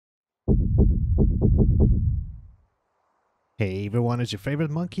Hey everyone, it's your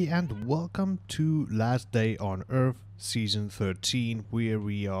favorite monkey and welcome to Last Day on Earth Season 13, where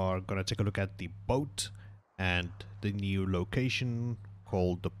we are gonna take a look at the boat and the new location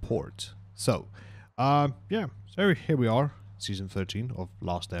called the port. So here we are, Season 13 of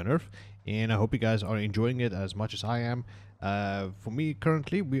Last Day on Earth, and I hope you guys are enjoying it as much as I am. For me,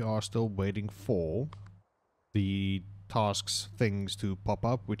 currently, we are still waiting for the tasks things to pop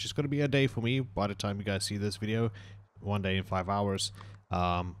up, which is going to be a day for me by the time you guys see this video. 1 day in 5 hours.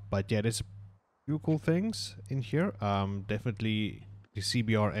 But yeah, there's a few cool things in here. Definitely the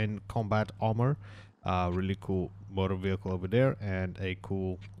CBRN combat armor, really cool motor vehicle over there, and a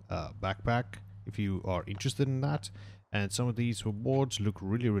cool backpack if you are interested in that. And some of these rewards look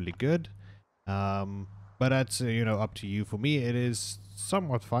really good. But that's up to you. For me, it is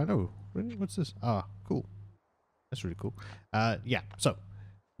somewhat fine. Oh, really? What's this? Ah, cool. That's really cool. Yeah. So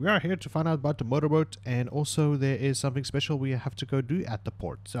we are here to find out about the motorboat, and also there is something special we have to go do at the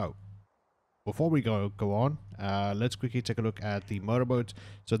port. So before we go on, let's quickly take a look at the motorboat.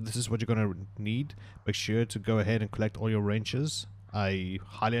 So this is what you're going to need. Make sure to go ahead and collect all your wrenches. I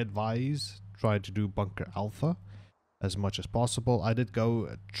highly advise try to do bunker alpha as much as possible. I did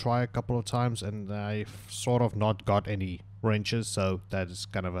go try a couple of times and I sort of not got any wrenches, so that is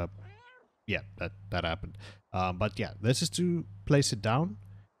kind of a that happened. But yeah, this is to place it down.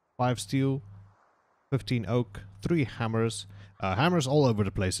 5 steel, 15 oak, 3 hammers. Hammers all over the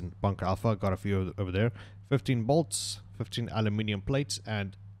place in Bunker Alpha. Got a few over there. 15 bolts, 15 aluminium plates,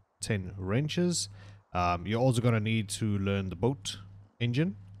 and 10 wrenches. You're also going to need to learn the boat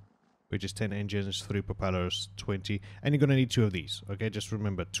engine, which is 10 engines, 3 propellers, 20. And you're going to need 2 of these. Okay, just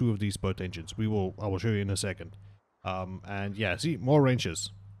remember 2 of these boat engines. I will show you in a second. And yeah, see, more wrenches.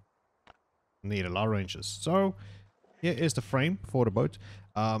 Need a lot of wrenches. So here is the frame for the boat.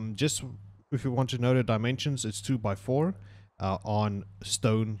 Just if you want to know the dimensions, it's 2x4 on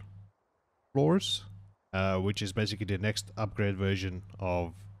stone floors, which is basically the next upgrade version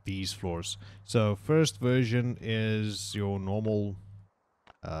of these floors. So first version is your normal.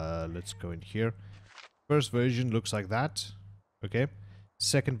 Let's go in here. First version looks like that. Okay.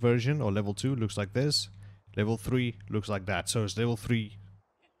 Second version, or level 2, looks like this. Level 3 looks like that. So it's level 3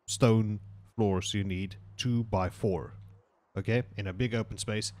 stone floors. You need 2x4. Okay, in a big open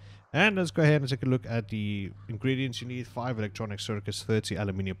space. And let's go ahead and take a look at the ingredients. You need 5 electronic circuits, 30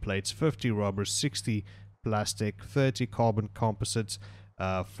 aluminium plates, 50 rubber, 60 plastic, 30 carbon composites,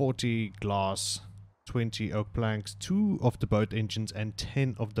 40 glass, 20 oak planks, 2 of the boat engines, and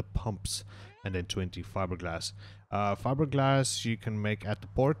 10 of the pumps, and then 20 fiberglass. Fiberglass you can make at the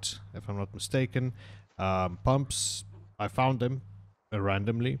port, if I'm not mistaken. Pumps, I found them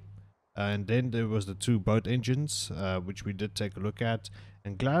randomly. And then there was the 2 boat engines, which we did take a look at.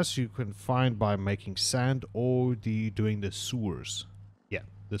 And glass you can find by making sand or doing the sewers. Yeah,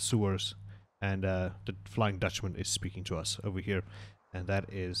 the sewers. And the Flying Dutchman is speaking to us over here. And that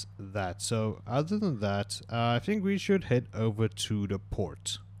is that. So other than that, I think we should head over to the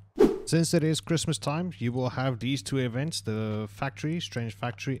port. Since it is Christmas time, you will have these 2 events. The factory, Strange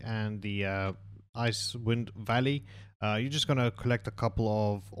Factory, and the Icewind Valley. You're just gonna collect a couple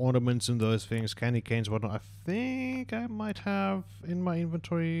of ornaments and those things, candy canes, whatnot. I think I might have in my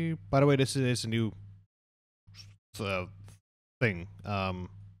inventory. By the way, this is a new thing. What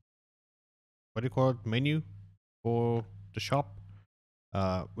do you call it? Menu for the shop.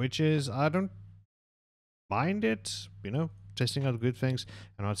 Which is, I don't mind it, testing out good things.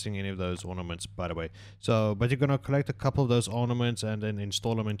 I'm not seeing any of those ornaments, by the way. So, but you're gonna collect a couple of those ornaments and then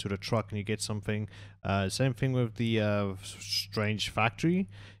install them into the truck, and you get something. Same thing with the Strange Factory.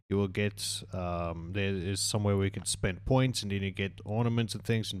 You will get there is somewhere where you can spend points, and then you get ornaments and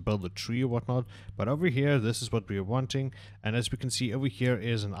things, and build a tree or whatnot. But over here, this is what we are wanting, and as we can see over here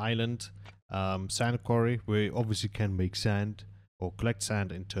is an island, sand quarry, where you obviously can make sand or collect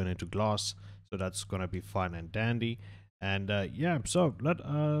sand and turn it into glass. So that's gonna be fine and dandy. And yeah, so let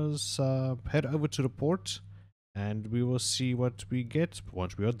us head over to the port, and we will see what we get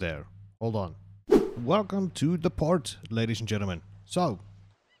once we are there. Hold on. Welcome to the port, ladies and gentlemen. So,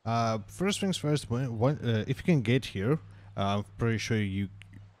 first things first, if you can get here, I'm pretty sure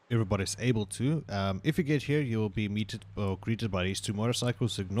everybody's able to. If you get here, you will be greeted by these 2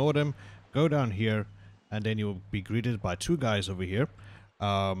 motorcycles. Ignore them, go down here, and then you will be greeted by 2 guys over here.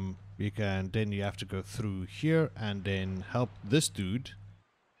 You have to go through here and then help this dude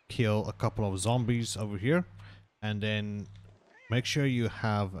kill a couple of zombies over here, and then make sure you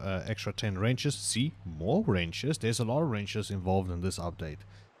have extra 10 wrenches. See, more wrenches. There's a lot of wrenches involved in this update.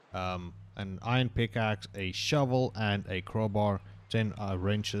 An iron pickaxe, a shovel, and a crowbar. 10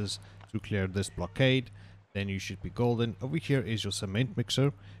 wrenches to clear this blockade. then you should be golden. Over here is your cement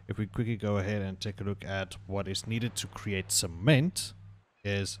mixer. If we quickly go ahead and take a look at what is needed to create cement,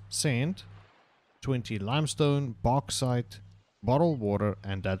 is sand, 20 limestone, bauxite, bottled water,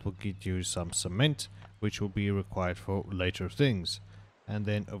 and that will get you some cement, which will be required for later things. And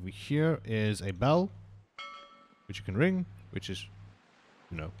then over here is a bell, which you can ring, which is,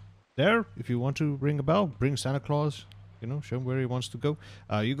 you know, there. If you want to ring a bell, bring Santa Claus, you know, show him where he wants to go.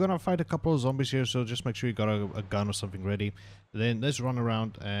 You're gonna fight a couple of zombies here, so just make sure you got a gun or something ready. Then let's run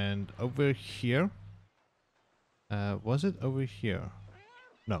around, and over here, was it over here?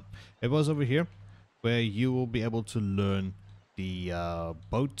 No, it was over here, where you will be able to learn the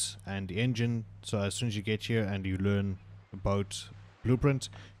boat and the engine. So as soon as you get here and you learn the boat blueprint,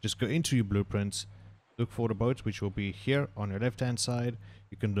 just go into your blueprints, look for the boat, which will be here on your left hand side.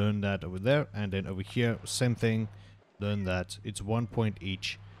 You can learn that over there, and then over here, same thing, learn that. It's 1 point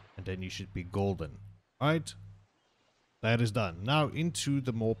each, and then you should be golden. Alright, that is done. Now into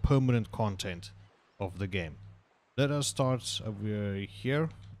the more permanent content of the game. Let us start over here.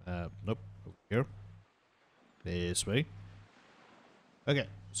 Nope, over here. This way. Okay,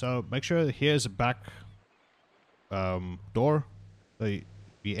 so make sure that here's a back door. So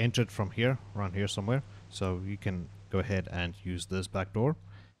we entered from here, around here somewhere. So you can go ahead and use this back door.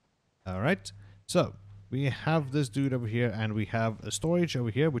 Alright, so we have this dude over here, and we have a storage over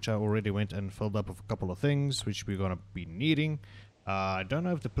here, which I already went and filled up with a couple of things, which we're going to be needing. I don't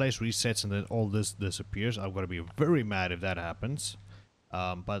know if the place resets and then all this disappears. I'm going to be very mad if that happens.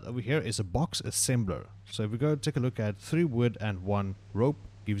 But over here is a box assembler. So if we go take a look at 3 wood and 1 rope,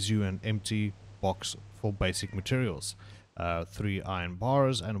 gives you an empty box for basic materials. 3 iron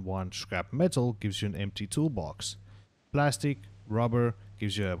bars and 1 scrap metal gives you an empty toolbox. Plastic, rubber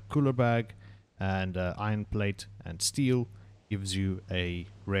gives you a cooler bag, and iron plate and steel gives you a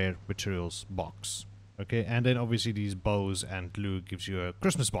rare materials box. Okay, and then obviously these bows and glue gives you a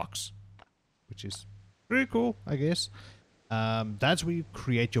Christmas box, which is pretty cool, I guess. That's where you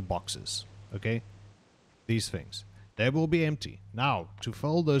create your boxes. Okay, these things, they will be empty. Now to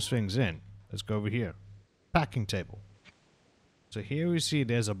fill those things in, let's go over here, packing table. So here we see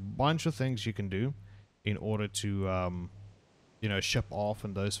there's a bunch of things you can do in order to you know, ship off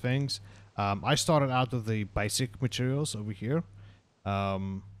and those things. I started out with the basic materials over here.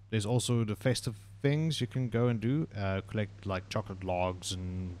 There's also the festive things you can go and do, collect like chocolate logs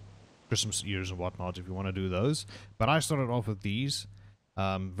and Christmas ears and whatnot if you want to do those. But I started off with these.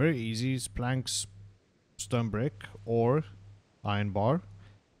 Very easy. It's planks, stone brick, or iron bar,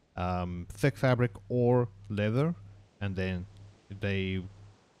 thick fabric or leather, and then they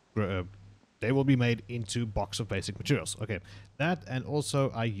will be made into box of basic materials. Okay, that, and also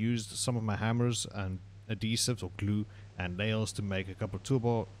I used some of my hammers and adhesives or glue and nails to make a couple of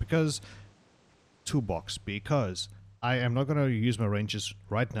toolbox because I am not going to use my wrenches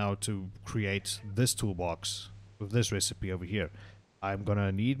right now to create this toolbox with this recipe over here. I'm going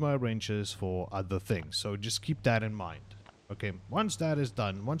to need my wrenches for other things, so just keep that in mind. Okay, once that is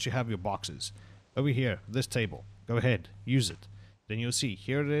done, once you have your boxes over here, this table, go ahead, use it. Then you'll see,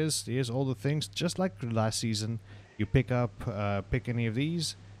 here it is, here's all the things, just like last season. You pick any of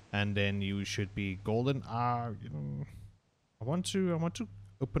these, and then you should be golden. You know, I want to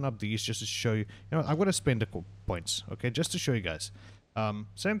open up these just to show you. You know, I'm going to spend the points, okay, just to show you guys.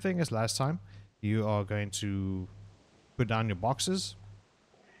 Same thing as last time. You are going to put down your boxes.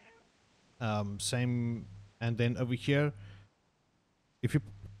 Same, and then over here, if you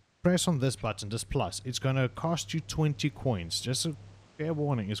press on this button, this plus, it's going to cost you 20 coins. Just a fair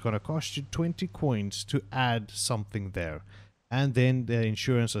warning, it's going to cost you 20 coins to add something there. And then the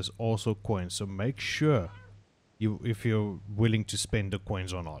insurance is also coins, so make sure if you're willing to spend the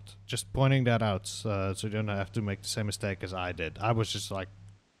coins or not. Just pointing that out, so you don't have to make the same mistake as I did. I was just like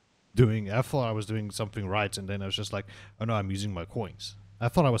I thought I was doing something right, and then I was just like, oh no, I'm using my coins. I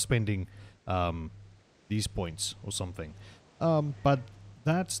thought I was spending these points or something. But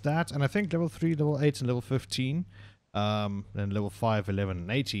that's that, and I think level 3, level 8, and level 15, and level 5, 11,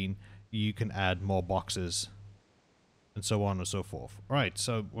 and 18, you can add more boxes, and so on and so forth. Right,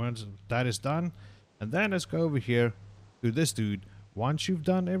 so once that is done, and then let's go over here to this dude. Once you've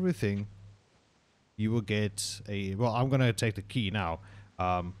done everything, you will get a, well, I'm gonna take the key now.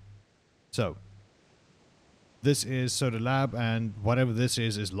 So this is, so the lab and whatever this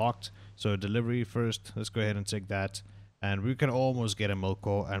is locked. So delivery first, let's go ahead and take that. And we can almost get a milk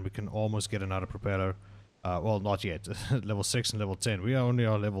core, and we can almost get another propeller. Well, not yet. Level 6 and level 10. We only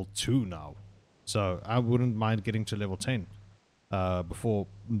are level 2 now. So I wouldn't mind getting to level 10 before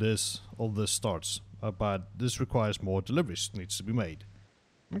all this starts. But this requires more deliveries, needs to be made.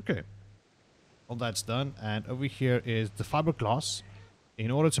 Okay. all that's done. And over here is the fiberglass. In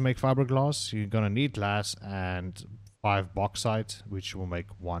order to make fiberglass, you're gonna need glass and 5 bauxite, which will make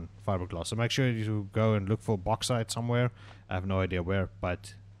 1 fiberglass. So make sure you go and look for bauxite somewhere. I have no idea where,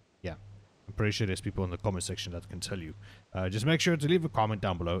 but yeah, I'm pretty sure there's people in the comment section that can tell you. Just make sure to leave a comment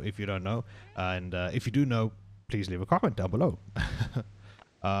down below if you don't know, and if you do know, please leave a comment down below.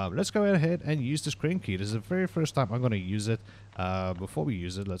 Let's go ahead and use this crane key. This is the very first time I'm going to use it. Before we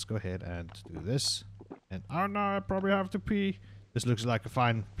use it, let's go ahead and do this. And oh no, I probably have to pee. This looks like a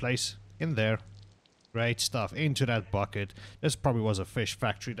fine place. In there. Great stuff. Into that bucket. This probably was a fish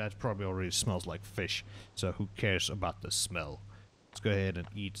factory. That probably already smells like fish. So who cares about the smell? Let's go ahead and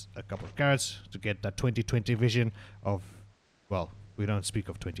eat a couple of carrots to get that 2020 vision of... Well, we don't speak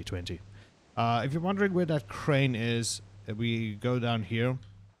of 2020. If you're wondering where that crane is, we go down here.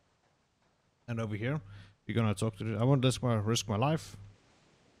 And over here. We're gonna talk to... I won't risk my life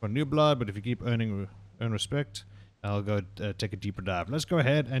for new blood, but if you keep earn respect, I'll go take a deeper dive. Let's go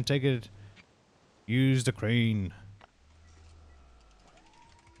ahead and take it... Use the crane.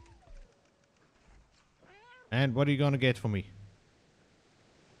 And what are you gonna get for me?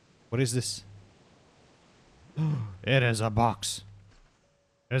 What is this? It is a box.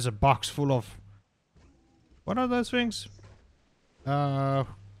 There's a box full of... What are those things?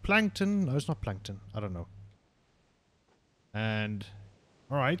 Plankton. No, it's not plankton. I don't know. And...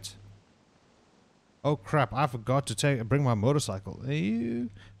 Alright. Oh crap, I forgot to bring my motorcycle.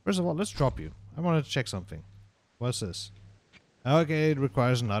 First of all, let's drop you. I want to check something. What's this? Okay, it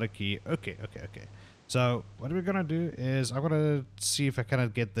requires another key. Okay. So, what we're gonna do is, I'm gonna see if I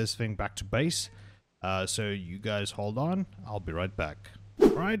cannot get this thing back to base. So you guys hold on. I'll be right back.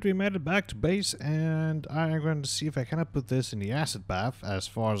 Alright, we made it back to base, and I'm going to see if I cannot put this in the acid bath. As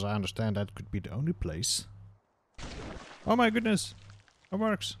far as I understand, that could be the only place. Oh my goodness! It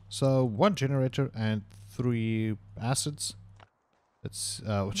works. So, 1 generator and 3 acids. That's,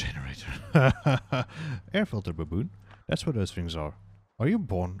 what generator? Air filter, baboon. That's what those things are. Are you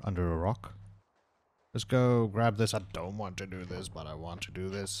born under a rock? Let's go grab this. I don't want to do this, but I want to do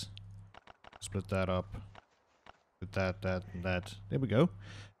this. Split that up. Put that, and that. There we go.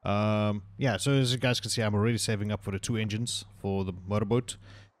 Yeah, so as you guys can see, I'm already saving up for the 2 engines for the motorboat.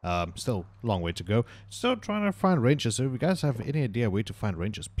 Still a long way to go. Still trying to find ranges. So if you guys have any idea where to find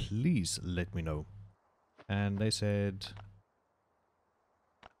ranges, please let me know. And they said...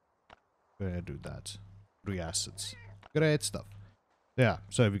 Where do that? 3 acids. Great stuff. Yeah,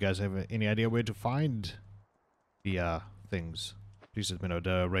 so if you guys have any idea where to find the things, please let me know.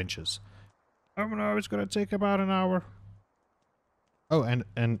 The wrenches. Oh no, it's gonna take about an hour. Oh,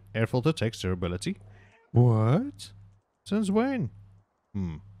 and air filter takes durability. What? Since when?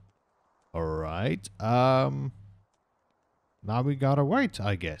 Alright. Now we gotta wait,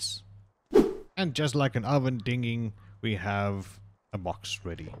 I guess. And just like an oven dinging, we have a box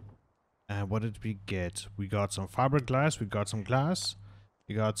ready. And what did we get? We got some fiberglass, we got some glass,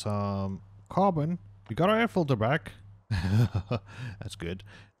 we got some carbon, we got our air filter back. That's good.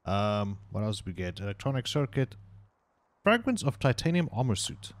 What else did we get? Electronic circuit. Fragments of titanium armor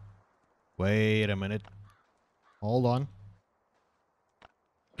suit. Wait a minute. Hold on.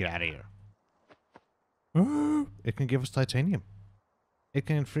 Get out of here. It can give us titanium. It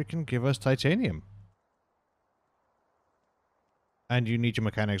can freaking give us titanium. And you need your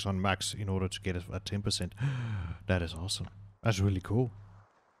mechanics on max in order to get it at 10%. That is awesome. That's really cool.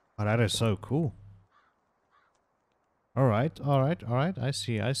 Oh, that is so cool. Alright. I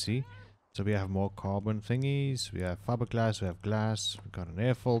see. So we have more carbon thingies. We have fiberglass. We have glass. We got an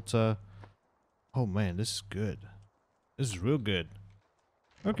air filter. Oh man, this is good. This is real good.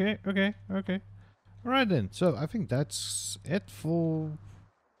 Okay. Alright then. So I think that's it for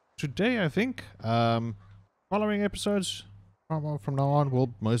today, I think. Following episodes from now on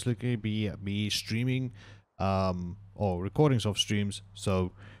will most likely be me streaming or recordings of streams.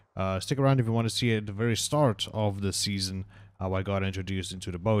 So stick around if you want to see at the very start of the season how I got introduced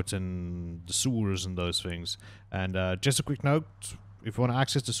into the boat and the sewers and those things. And just a quick note, if you want to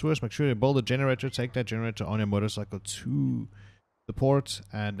access the sewers, make sure you build a generator, take that generator on your motorcycle to the port,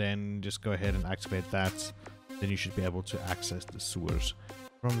 and then just go ahead and activate that. Then you should be able to access the sewers.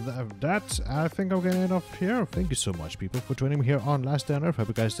 From that, I think I'm going to end off here. Thank you so much, people, for joining me here on Last Day on Earth. Hope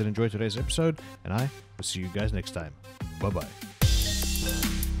you guys did enjoy today's episode, and I will see you guys next time. Bye-bye.